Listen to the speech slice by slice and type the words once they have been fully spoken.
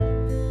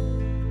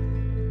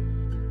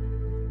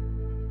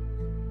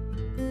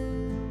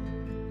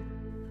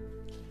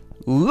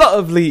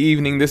Lovely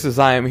evening. This is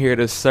I Am Here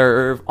to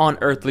Serve on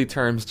Earthly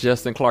Terms,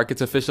 Justin Clark. It's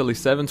officially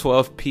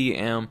 7:12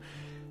 p.m.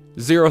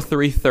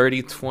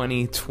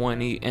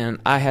 03/30/2020, and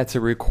I had to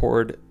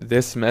record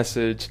this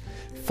message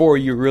for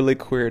you really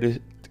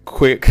quick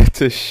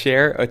to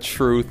share a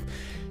truth,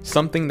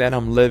 something that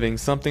I'm living,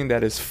 something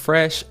that is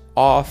fresh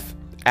off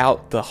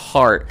out the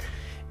heart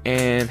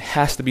and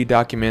has to be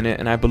documented.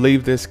 And I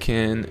believe this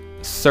can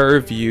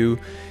serve you,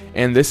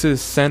 and this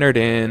is centered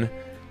in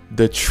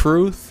the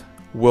truth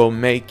will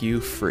make you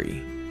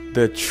free.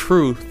 The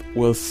truth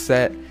will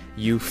set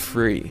you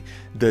free.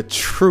 The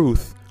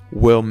truth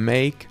will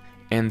make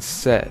and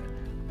set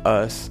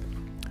us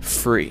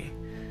free.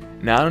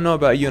 Now, I don't know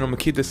about you, and I'm going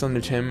to keep this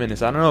under 10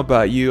 minutes. I don't know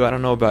about you. I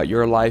don't know about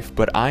your life,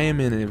 but I am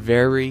in a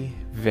very,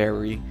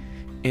 very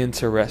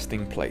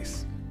interesting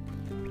place.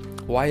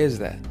 Why is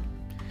that?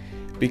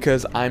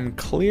 Because I'm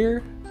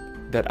clear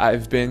that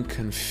I've been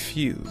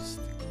confused.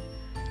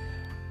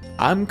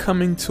 I'm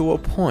coming to a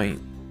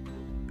point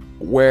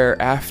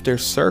where after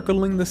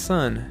circling the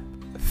sun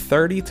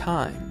 30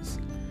 times,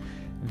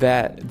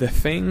 that the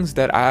things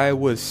that I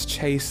was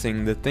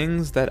chasing, the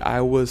things that I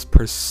was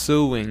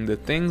pursuing, the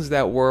things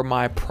that were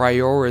my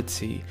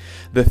priority,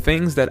 the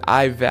things that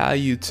I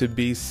value to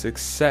be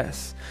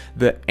success,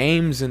 the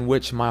aims in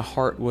which my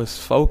heart was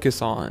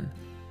focused on,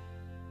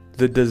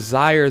 the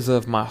desires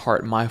of my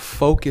heart, my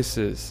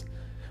focuses,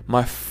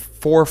 my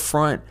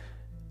forefront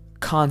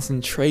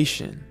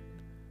concentration,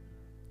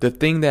 the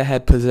thing that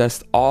had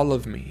possessed all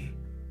of me,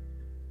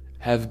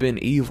 have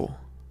been evil.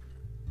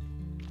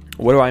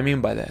 What do I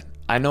mean by that?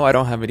 I know I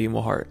don't have an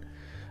evil heart.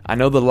 I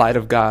know the light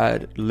of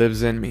God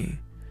lives in me.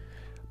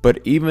 But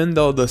even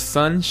though the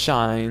sun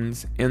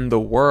shines in the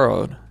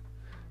world,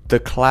 the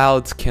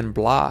clouds can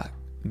block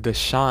the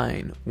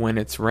shine when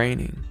it's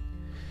raining.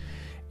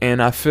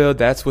 And I feel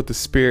that's what the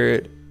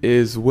Spirit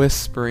is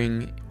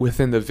whispering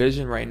within the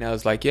vision right now.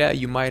 It's like, yeah,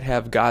 you might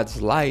have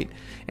God's light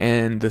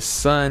and the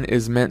sun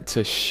is meant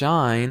to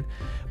shine,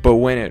 but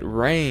when it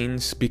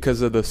rains,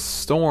 because of the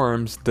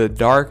storms, the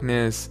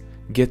darkness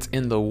gets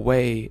in the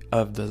way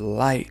of the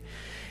light.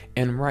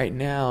 And right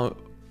now,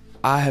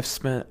 I have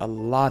spent a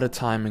lot of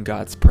time in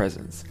God's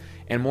presence.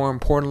 And more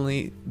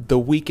importantly, the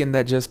weekend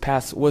that just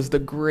passed was the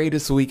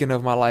greatest weekend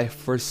of my life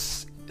for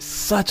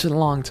such a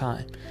long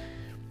time.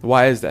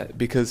 Why is that?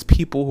 Because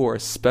people who are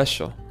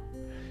special,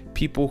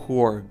 people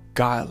who are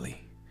godly,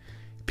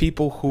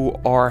 people who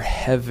are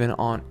heaven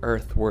on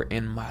earth were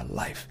in my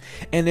life.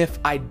 And if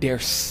I dare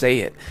say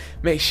it,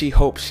 may she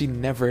hope she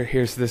never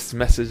hears this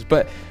message,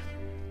 but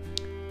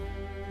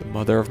the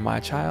mother of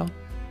my child,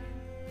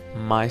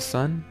 my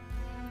son,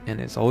 and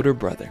his older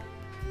brother,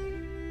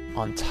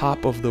 on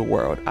top of the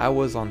world. I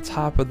was on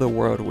top of the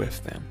world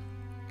with them.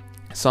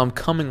 So I'm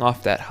coming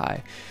off that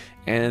high.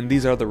 And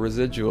these are the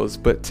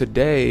residuals. But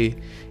today,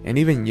 and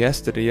even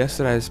yesterday I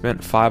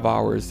spent 5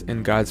 hours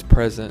in God's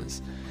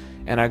presence.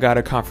 And I got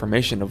a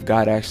confirmation of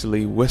God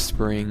actually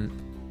whispering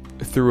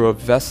through a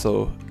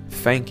vessel,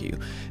 thank you.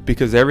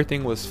 Because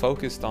everything was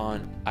focused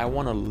on, I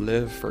want to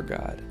live for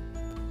God.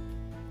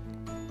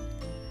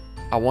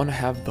 I want to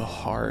have the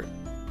heart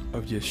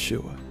of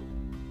Yeshua.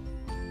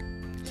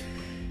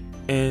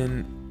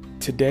 And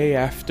today,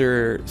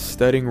 after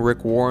studying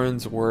Rick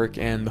Warren's work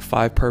and the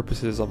 5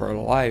 purposes of our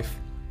life,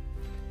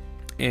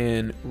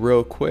 and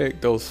real quick,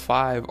 those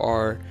 5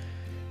 are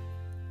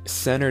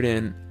centered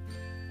in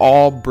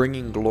all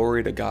bringing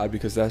glory to God,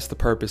 because that's the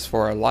purpose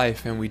for our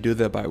life. And we do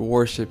that by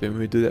worship, and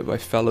we do that by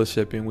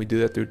fellowship, and we do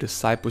that through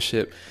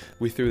discipleship.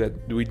 We do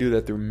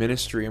that through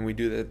ministry, and we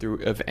do that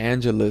through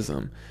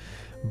evangelism.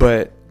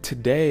 But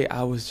today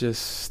I was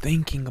just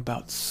thinking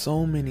about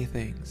so many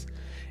things,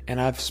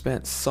 and I've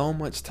spent so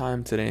much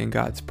time today in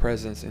God's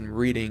presence and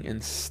reading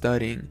and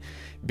studying,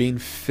 being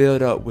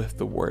filled up with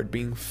the word,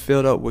 being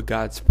filled up with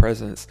God's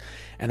presence.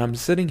 And I'm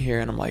sitting here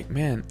and I'm like,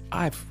 man,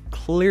 I've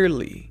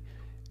clearly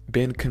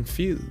been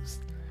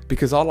confused,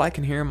 because all I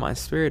can hear in my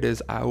spirit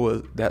is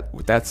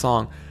that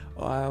song,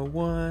 I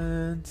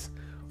once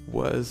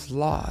was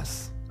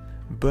lost,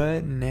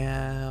 but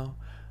now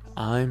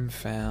I'm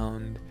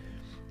found.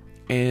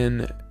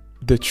 And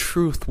the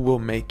truth will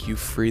make you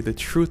free. The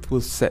truth will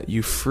set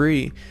you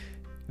free.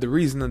 The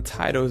reason the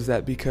title is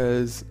that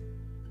because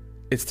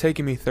it's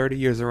taken me 30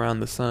 years around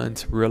the sun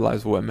to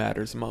realize what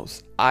matters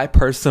most. I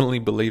personally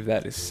believe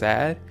that is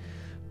sad,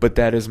 but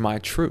that is my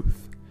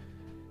truth.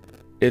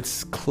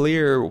 It's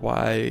clear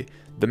why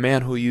the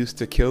man who used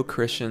to kill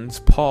Christians,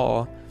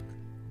 Paul,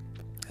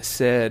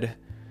 said,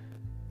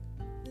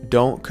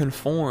 don't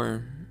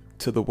conform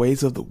to the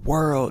ways of the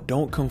world.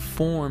 Don't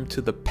conform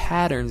to the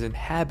patterns and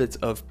habits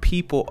of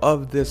people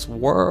of this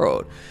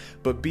world,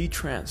 but be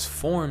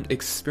transformed.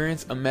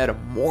 Experience a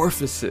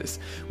metamorphosis,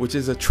 which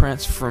is a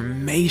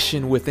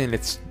transformation within.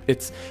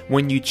 It's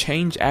when you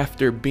change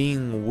after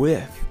being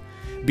with.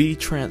 Be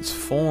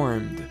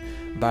transformed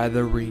by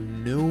the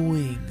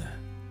renewing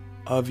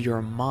of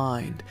your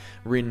mind.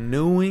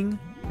 Renewing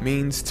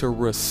means to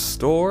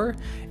restore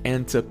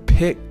and to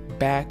pick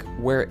back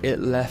where it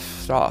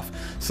left off.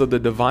 So the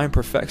divine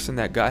perfection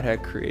that God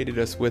had created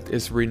us with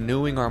is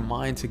renewing our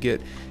mind to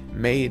get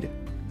made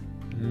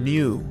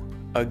new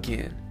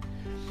again.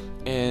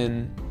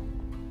 And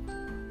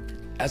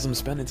as I'm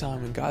spending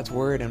time in God's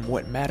word and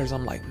what matters,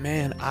 I'm like,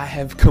 man, I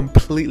have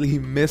completely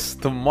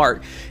missed the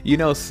mark. You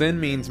know, sin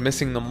means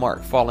missing the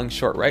mark, falling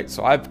short, right?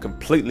 So I've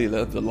completely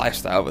lived the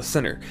lifestyle of a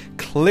sinner,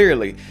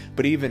 clearly.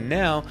 But even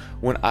now,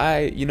 when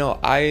I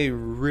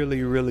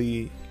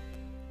really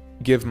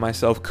give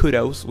myself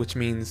kudos, which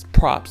means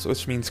props,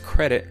 which means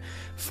credit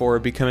for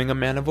becoming a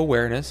man of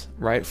awareness,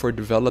 right? For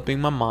developing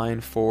my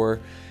mind, for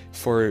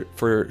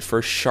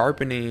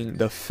sharpening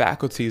the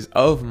faculties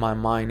of my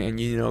mind,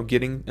 and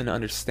getting an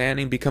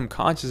understanding, become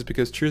conscious.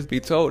 Because truth be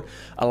told,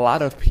 a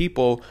lot of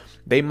people,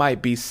 they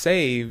might be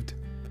saved,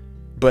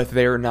 but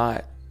they're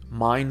not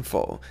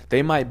mindful.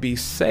 They might be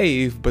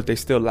saved, but they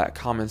still lack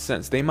common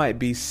sense. They might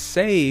be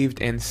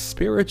saved and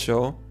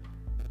spiritual,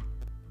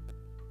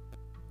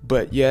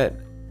 but yet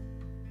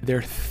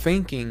their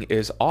thinking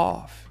is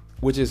off,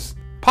 which is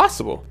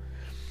possible.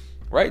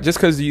 Right? Just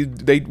because we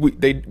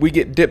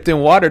get dipped in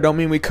water don't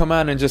mean we come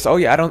out and just,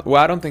 I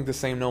don't think the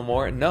same no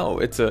more. No,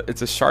 it's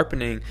a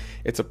sharpening,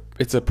 it's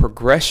a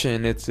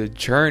progression, it's a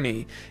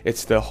journey,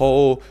 it's the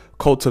whole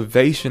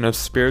cultivation of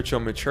spiritual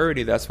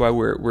maturity. That's why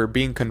we're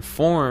being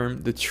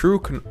conformed. The true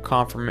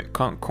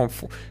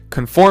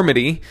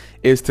conformity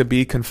is to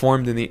be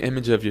conformed in the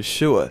image of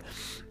Yeshua.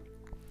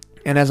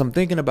 And as I'm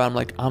thinking about it, I'm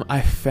like,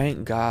 I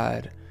thank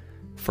God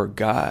for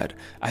God.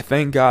 I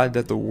thank God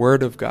that the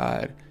Word of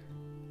God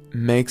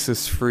makes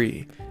us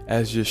free,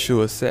 as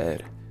Yeshua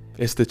said.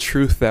 It's the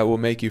truth that will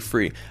make you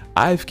free.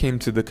 I've came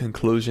to the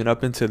conclusion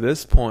up until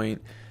this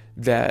point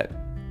that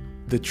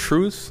the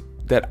truths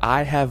that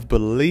I have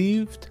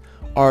believed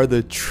are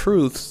the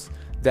truths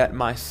that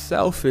my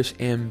selfish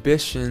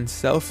ambition,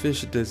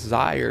 selfish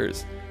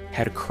desires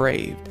had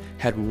craved,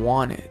 had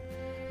wanted.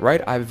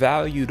 Right? I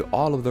valued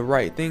all of the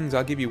right things.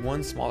 I'll give you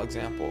one small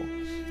example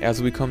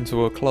as we come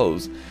to a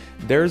close.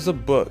 There's a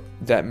book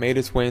that made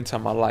its way into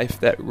my life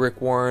that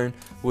Rick Warren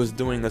was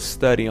doing a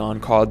study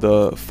on called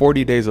the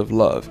 40 Days of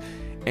Love.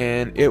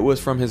 And it was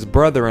from his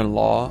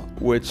brother-in-law,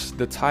 which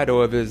the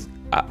title of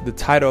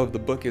the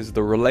book is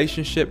The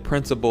Relationship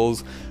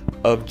Principles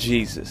of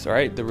Jesus,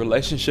 right? The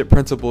Relationship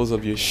Principles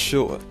of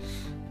Yeshua.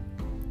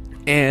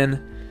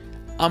 And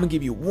I'm going to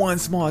give you one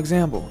small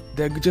example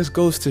that just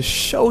goes to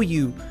show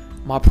you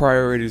my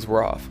priorities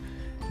were off.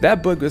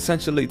 That book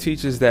essentially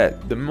teaches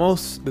that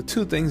the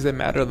two things that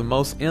matter the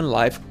most in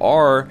life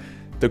are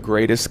the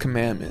greatest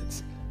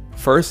commandments.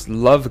 First,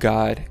 love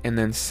God, and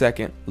then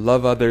second,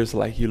 love others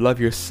like you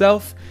love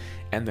yourself.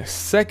 And the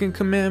second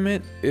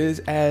commandment is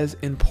as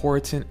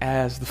important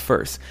as the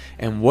first.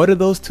 And what do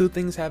those two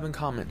things have in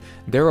common?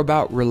 They're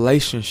about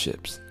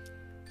relationships.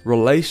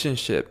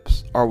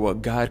 Relationships are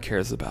what God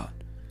cares about.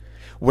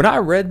 When I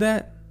read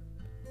that,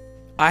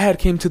 I had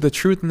came to the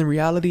truth and the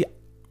reality.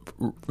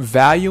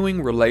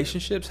 Valuing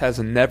relationships has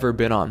never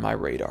been on my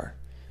radar.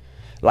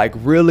 Like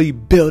really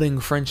building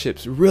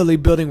friendships, really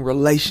building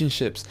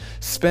relationships,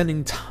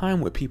 spending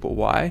time with people.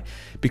 Why?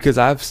 Because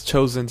I've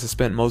chosen to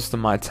spend most of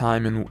my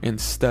time in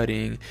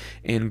studying,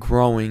 in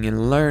growing,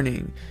 and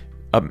learning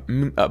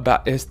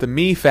about, it's the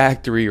me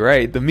factory,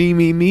 right? The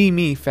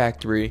me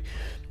factory.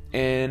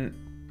 And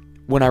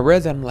when I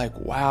read that, I'm like,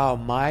 wow,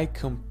 my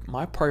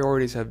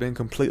priorities have been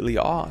completely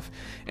off.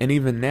 And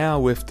even now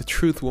with the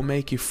truth will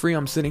make you free,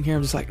 I'm sitting here,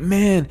 I'm just like,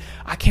 man,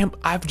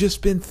 I've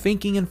just been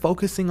thinking and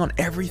focusing on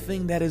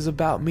everything that is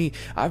about me.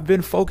 I've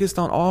been focused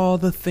on all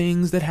the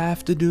things that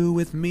have to do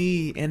with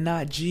me and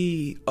not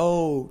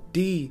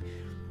G-O-D.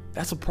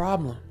 That's a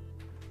problem.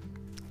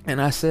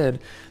 And I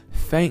said,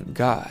 thank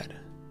God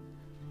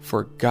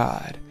for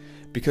God,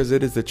 because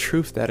it is the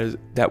truth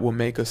that will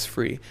make us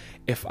free.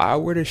 If I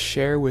were to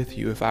share with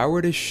you, if I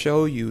were to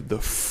show you the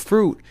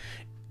fruit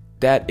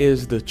that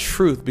is the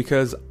truth,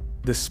 because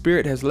the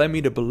Spirit has led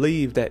me to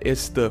believe that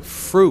it's the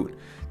fruit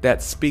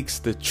that speaks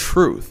the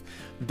truth.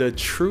 The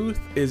truth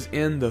is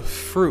in the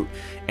fruit.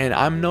 And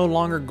I'm no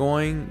longer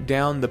going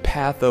down the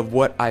path of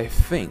what I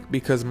think,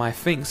 because my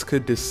thinks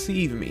could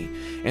deceive me.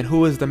 And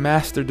who is the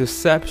master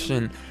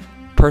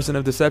person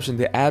of deception?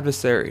 The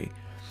adversary.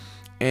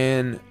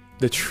 And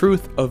the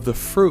truth of the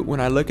fruit,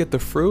 when I look at the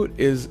fruit,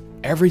 is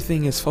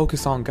everything is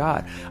focused on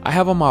God. I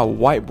have on my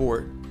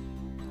whiteboard,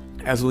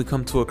 as we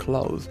come to a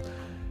close,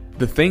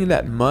 the thing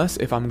that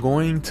if I'm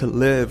going to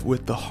live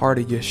with the heart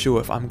of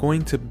Yeshua, if I'm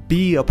going to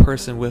be a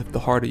person with the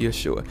heart of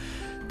Yeshua,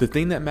 the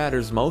thing that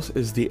matters most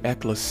is the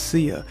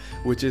ecclesia,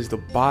 which is the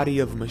body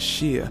of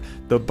Mashiach,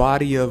 the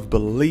body of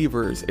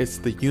believers. It's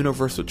the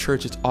universal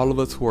church. It's all of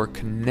us who are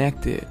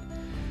connected.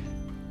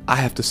 I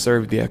have to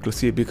serve the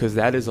ecclesia because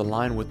that is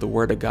aligned with the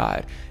word of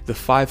God. The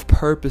 5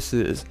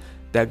 purposes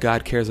that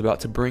God cares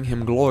about to bring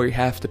him glory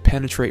have to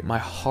penetrate my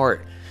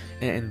heart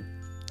and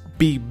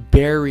be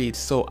buried,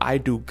 so I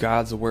do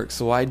God's work,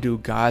 so I do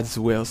God's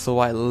will, so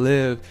I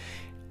live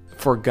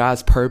for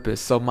God's purpose,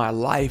 so my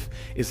life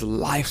is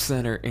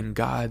life-centered in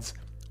God's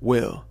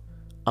will.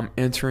 I'm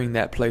entering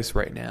that place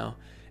right now,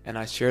 And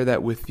I share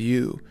that with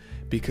you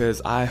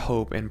because I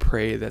hope and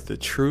pray that the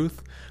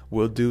truth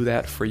will do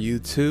that for you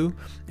too.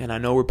 And I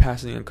know we're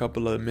passing a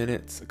couple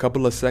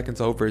of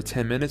seconds over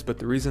 10 minutes, but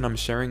the reason I'm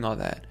sharing all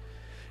that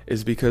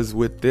is because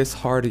with this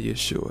heart of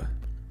Yeshua,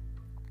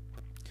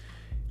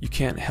 you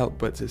can't help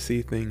but to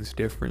see things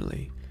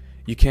differently.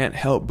 You can't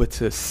help but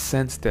to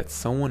sense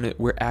that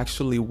we're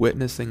actually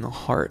witnessing a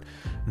heart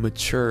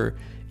mature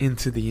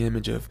into the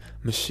image of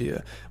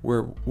Mashiach.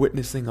 We're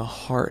witnessing a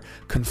heart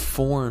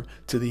conform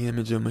to the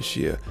image of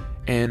Mashiach.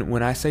 And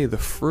when I say the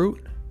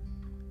fruit,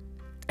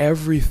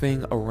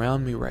 everything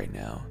around me right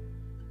now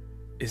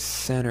is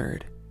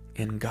centered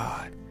in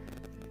God.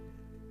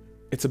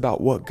 It's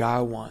about what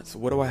God wants.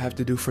 What do I have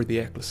to do for the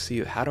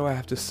ecclesia? How do I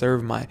have to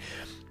serve my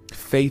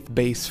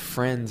faith-based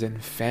friends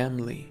and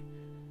family?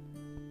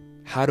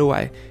 How do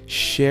I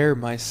share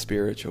my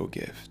spiritual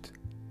gift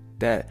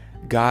that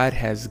God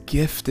has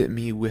gifted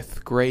me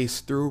with grace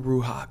through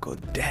Ruach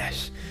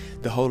Kodesh,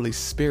 the Holy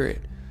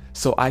Spirit,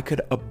 so I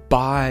could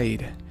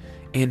abide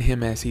in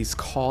Him as He's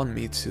called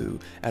me to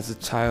as a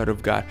child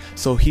of God,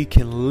 so He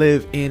can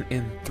live in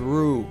and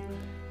through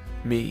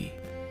me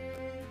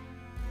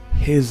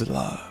His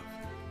love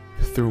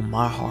through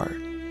my heart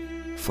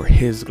for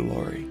His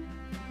glory.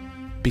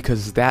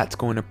 Because that's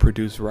going to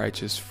produce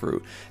righteous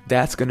fruit.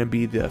 That's going to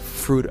be the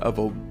fruit of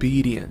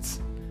obedience.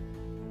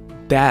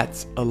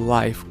 That's a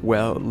life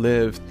well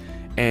lived.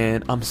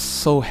 And I'm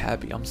so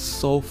happy. I'm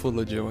so full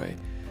of joy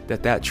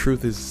that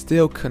truth is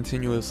still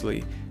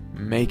continuously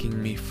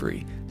making me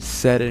free,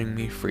 setting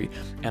me free.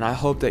 And I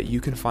hope that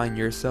you can find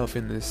yourself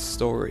in this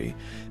story,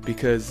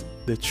 because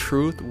the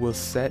truth will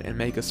set and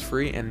make us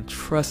free. And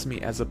trust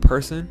me, as a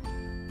person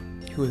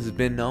who has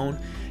been known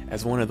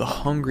as one of the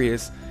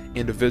hungriest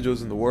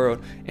individuals in the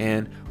world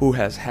and who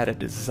has had a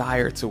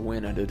desire to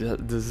win, a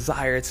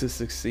desire to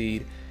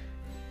succeed,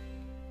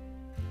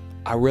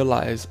 I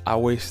realized I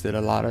wasted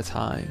a lot of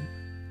time,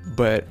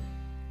 but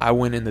I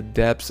went in the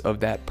depths of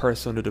that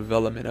personal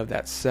development, of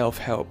that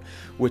self-help,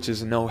 which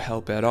is no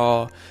help at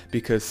all,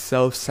 because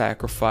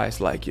self-sacrifice,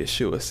 like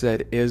Yeshua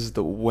said, is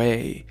the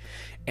way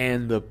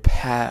and the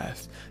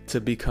path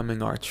to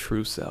becoming our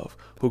true self,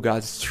 who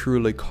God's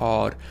truly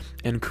called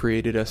and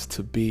created us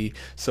to be,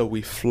 so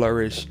we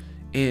flourish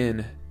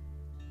in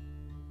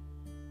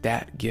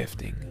that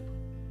gifting,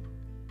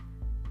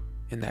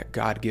 in that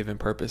God-given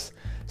purpose.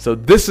 So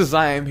this is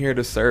I Am Here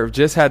to Serve.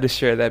 Just had to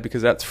share that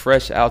because that's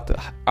fresh out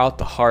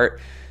the heart.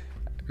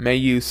 May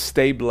you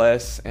stay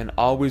blessed, and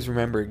always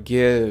remember,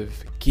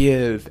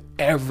 give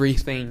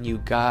everything you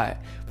got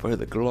for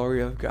the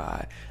glory of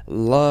God.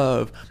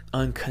 Love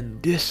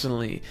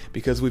unconditionally,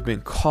 because we've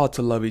been called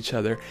to love each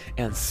other,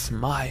 and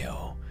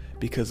smile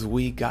because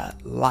we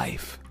got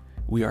life.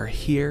 We are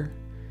here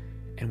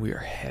and we are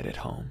headed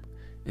home.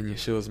 In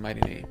Yeshua's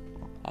mighty name,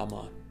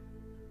 Amen.